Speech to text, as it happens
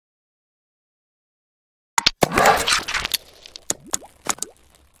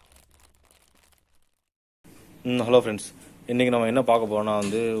Hello friends. இன்னைக்கு நம்ம என்ன பார்க்க போறோம்னா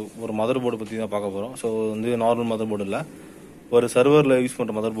ஒரு மதர் போர்டு பத்தி தான் பார்க்க போறோம். சோ நார்மல் மதர் போர்டு இல்ல. ஒரு சர்வர்ல யூஸ்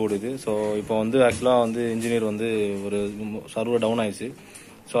பண்ற மதர் போர்டு இது. சோ இப்போ ஆக்சுவலா இன்ஜினியர் ஒரு சர்வர் டவுன் ஆயிடுச்சு.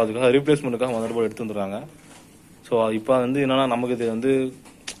 சோ அதுக்காக ரீப்ளேஸ்மென்ட்காக மதர் போர்டு எடுத்து வந்திருக்காங்க. சோ இப்போ என்னன்னா நமக்கு இது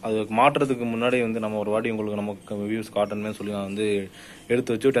அது மாற்றத்துக்கு முன்னாடி நம்ம ஒரு வாட்டி உங்களுக்கு நமக்கு வியூஸ் காட்டணும்னு சொல்லி நான்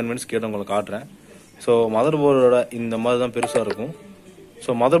எடுத்து வச்சு 10 மினிட்ஸ் கேட்டு உங்களுக்கு காட்டுறேன். சோ மதர் போர்டோட இந்த மாதிரி தான் பெருசா இருக்கும்.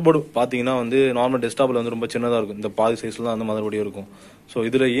 ஸோ மதர் போர்டு பார்த்தீங்கன்னா நார்மல் டெஸ்க்டாப்பில் ரொம்ப சின்னதாக இருக்கும். இந்த பாதி சைஸில் தான் மதர் போர்டு இருக்கும். ஸோ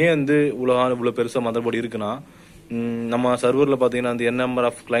இதில் ஏன் இவ்வளோ பெருசாக மதர் போர்டு இருக்குன்னா, நம்ம சர்வரில் பார்த்தீங்கன்னா என் நம்பர்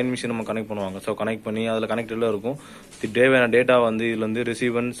ஆஃப் கிளைண்ட் மிஷின் நம்ம கனெக்ட் பண்ணுவாங்க. ஸோ கனெக்ட் பண்ணி அதில் கனெக்டெல்லாம் இருக்கும். தேவையான டேட்டா இதில்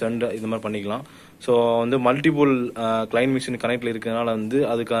ரிசீவ் அண்ட் சென்ட் இது மாதிரி பண்ணிக்கலாம். ஸோ மல்டிபிள் கிளைண்ட் மிஷின் கனெக்டில் இருக்கிறதுனால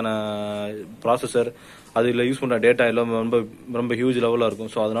அதுக்கான ப்ராசஸர் அதில் யூஸ் பண்ணுற டேட்டா எல்லாம் ரொம்ப ரொம்ப ஹியூஜ் லெவலாக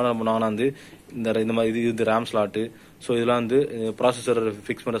இருக்கும். ஸோ அதனால நான் இந்த மாதிரி இது ரேம் ஸ்லாட்டு, ஸோ இதெல்லாம் ப்ராசஸர்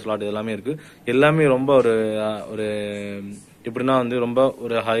ஃபிக்ஸ் பண்ணுற ஸ்லாட் எல்லாமே இருக்கு. எல்லாமே ரொம்ப ஒரு எப்படின்னா ரொம்ப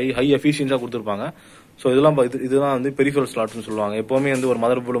ஒரு ஹை எஃபிஷியன்ஸாக கொடுத்துருப்பாங்க. ஸோ இதெல்லாம் பெரிஃபரல் ஸ்லாட்ஸ்னு சொல்லுவாங்க. எப்போவுமே ஒரு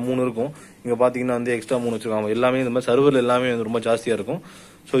மதர் போர்டில் 3 இருக்கும். இங்கே பார்த்தீங்கன்னா எக்ஸ்ட்ரா 3 வச்சிருக்காங்க. எல்லாமே இந்த மாதிரி சர்வரில் எல்லாமே ரொம்ப ஜாஸ்தியாக இருக்கும்.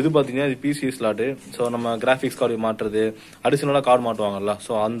 ஸோ இது பார்த்தீங்கன்னா இது PCI ஸ்லாட்டு. ஸோ நம்ம கிராஃபிக்ஸ் கார்டு மாற்றுறது, அடிஷனலாக கார்டு மாட்டுவாங்கல்ல,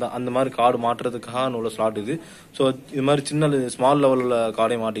 ஸோ அந்த மாதிரி கார்டு மாற்றுறதுக்காக உள்ள ஸ்லாட் இது. ஸோ இது மாதிரி சின்ன ஸ்மால் லெவலில்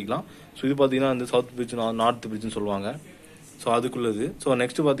கார்டையும் மாட்டிக்கலாம். ஸோ இது பார்த்தீங்கன்னா சவுத் பிரிட்ஜ் நார்த் பிரிட்ஜ்னு சொல்லுவாங்க. ஸோ அதுக்குள்ளது. ஸோ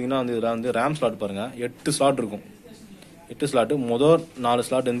நெக்ஸ்ட் பார்த்தீங்கன்னா இதில் ரேம் ஸ்லாட் பாருங்க, 8 ஸ்லாட் இருக்கும். 8 ஸ்லாட். முதல் 4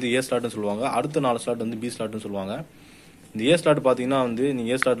 ஸ்லாட் A ஸ்லாட்னு சொல்லுவாங்க. அடுத்த 4 ஸ்லாட் B ஸ்லாட்னு சொல்லுவாங்க. இந்த A ஸ்லாட் பார்த்தீங்கன்னா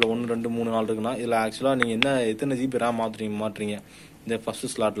நீங்கள் A ஸ்லாட்ல 1 2 3 4 இருக்குன்னா இதில் ஆக்சுவலாக நீங்கள் எத்தனை GB ரேம் மாற்றுறீங்க இந்த ஃபர்ஸ்ட்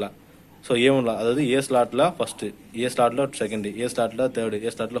ஸ்லாட்ல. ஸோ A1ல, அதாவது A ஸ்லாட்ல first, A ஸ்லாட்ல second, A ஸ்லாட்ல third,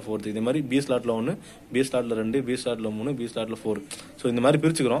 A ஸ்லாட்ல fourth, இதே மாதிரி B ஸ்லாட்ல 1, B ஸ்லாட்ல 2, B ஸ்லாட்ல 3, B ஸ்லாட்ல 4. So இந்த மாதிரி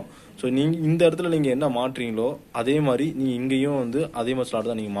பிரிச்சுக்கிறோம். ஸோ இந்த இடத்துல நீங்கள் என்ன மாற்றுறீங்களோ அதே மாதிரி நீங்கள் இங்கேயும் அதே மாதிரி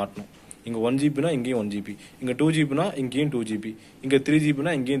ஸ்லாட் தான் நீங்கள் மாட்டணும். இங்கே 1 GB இங்கேயும் 1 GB, இங்கே 2 GB இங்கேயும் 2 GB, இங்கே 3 GB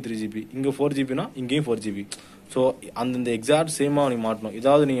இங்கேயும் 3 GB, இங்கே 4 GB இங்கேயும் 4 GB. ஸோ அந்த எக்ஸாக்ட் சேமாக நீங்கள் மாட்டணும்.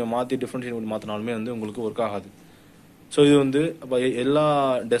 ஏதாவது நீங்கள் மாற்றி டிஃப்ரென்ஷியேட் பண்ணி மாற்றினாலுமே உங்களுக்கு ஒர்க் ஆகாது. ஸோ இது எல்லா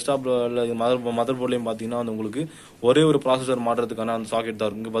டெஸ்க்டாப்பில் மதர் போர்ட்லையும் பார்த்தீங்கன்னா உங்களுக்கு ஒரே ஒரு ப்ராசஸர் மாற்றுறதுக்கான அந்த சாக்கெட் தான்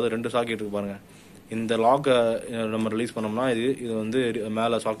இருக்கும். இங்கே பார்த்து 2 சாக்கெட் இருக்கு பாருங்க. இந்த லாக்கை நம்ம ரிலீஸ் பண்ணோம்னா இது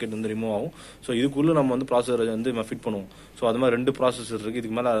மேலே சாக்கெட் ரிமூவ் ஆகும். ஸோ இதுக்குள்ளே நம்ம ப்ராசஸரை நம்ம ஃபிட் பண்ணுவோம். ஸோ அது மாதிரி 2 ப்ராசஸர் இருக்குது.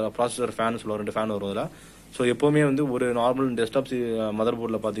 இதுக்கு மேலே ப்ராசஸர் ஃபேன் சொல்லுவோம், 2 ஃபேன் வரும் அதில். ஸோ எப்போவுமே ஒரு நார்மல் டெஸ்க்டாப் மதர்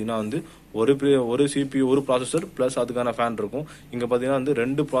போர்டில் பார்த்தீங்கன்னா ஒரு CPU ஒரு ப்ராசஸர் ப்ளஸ் அதுக்கான ஃபேன் இருக்கும். இங்கே பார்த்தீங்கன்னா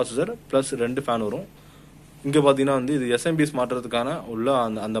 2 ப்ராசஸர் ப்ளஸ் 2 ஃபேன் வரும். இங்கே பார்த்தீங்கன்னா இது SMPS மாற்றுறதுக்கான உள்ள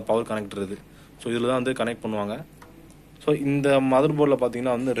அந்த பவர் கனெக்டர் இது. ஸோ இதில் தான் கனெக்ட் பண்ணுவாங்க. ஸோ இந்த மதர் போர்டில்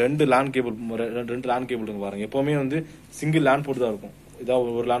பார்த்தீங்கன்னா 2 லேண்ட் கேபிள் இருக்கு பாருங்க. எப்போவுமே சிங்கிள் லேண்ட் போர்ட் தான் இருக்கும்.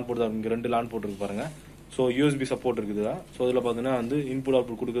 இதாக ஒரு லேண்ட் போர்ட் தான் இருக்கும். இங்கே 2 லேண்ட் போர்ட் இருக்கு பாருங்க. ஸோ USB சப்போர்ட் இருக்குது. ஸோ இதில் பார்த்தீங்கன்னா இன்புட்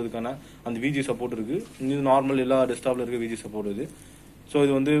அவுட்புட் கொடுக்கறதுக்கான அந்த VGA சப்போர்ட் இருக்கு. இது நார்மல் எல்லா டெஸ்க்டாப்ல இருக்க VGA சப்போர்ட் இது. ஸோ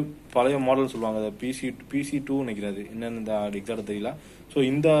இது பழைய மாடல் சொல்லுவாங்க, PC2 நினைக்கிறது, என்னன்னு இந்த எக்ஸாக்டாக தெரியல. ஸோ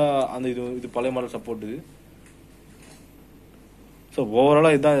இது பழைய மாடல் சப்போர்ட் இது. ஸோ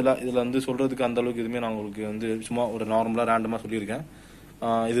ஓவராலாக இதுதான் இதில் சொல்கிறதுக்கு அந்த அளவுக்கு எதுவுமே நான் உங்களுக்கு சும்மா ஒரு நார்மலாக ரேண்டமாக சொல்லியிருக்கேன்.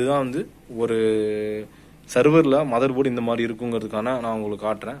 இதுதான் ஒரு சர்வரில் மதர் போர்டு இந்த மாதிரி இருக்குங்கிறதுக்கான நான் உங்களுக்கு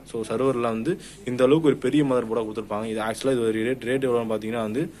காட்டுறேன். ஸோ சர்வரில் இந்த அளவுக்கு ஒரு பெரிய மதர் போர்டாக கொடுத்துருப்பாங்க. இது ஆக்சுவலாக இது ஒரு ரேட் எவ்வளோன்னு பார்த்தீங்கன்னா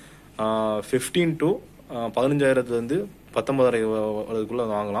 15 to 15,000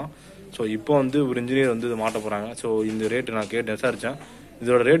 19,000 வாங்கலாம். ஸோ இப்போ ஒரு இன்ஜினியர் இதை மாட்ட போகிறாங்க. ஸோ இந்த ரேட்டு நான் விசாரித்தேன்.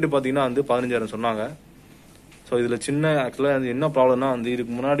 இதோட ரேட்டு பார்த்தீங்கன்னா 15,000 சொன்னாங்க. ஸோ இதில் சின்ன ஆக்சுவலாக என்ன ப்ராப்ளம்னா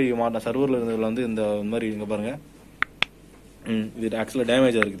இதுக்கு முன்னாடி சர்வரில் இருந்ததில் இந்த மாதிரி இங்கே பாருங்கள், இது ஆக்சுவலாக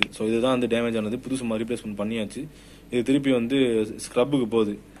டேமேஜாக இருக்குது. ஸோ இதுதான் டேமேஜ் ஆனது. புதுசு மாதிரி ரீப்ளேஸ்மெண்ட் பண்ணியாச்சு. இது திருப்பி ஸ்க்ரப்புக்கு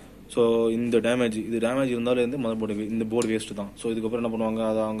போகுது. ஸோ இந்த டேமேஜ் இருந்தாலும் மதர் போர்டு இந்த போர்டு வேஸ்ட்டு தான். ஸோ இதுக்கப்புறம் என்ன பண்ணுவாங்க,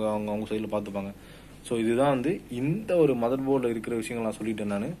 அதை அவங்க சைடில் பார்த்துப்பாங்க. ஸோ இதுதான் இந்த ஒரு மதர் போர்டில் இருக்கிற விஷயங்கள் நான்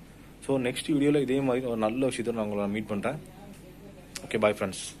சொல்லிட்டேன் நான். ஸோ நெக்ஸ்ட் வீடியோவில் இதே மாதிரி ஒரு நல்ல விஷயத்தை நான் உங்களை மீட் பண்ணுறேன். Okay, bye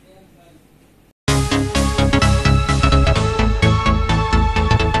friends.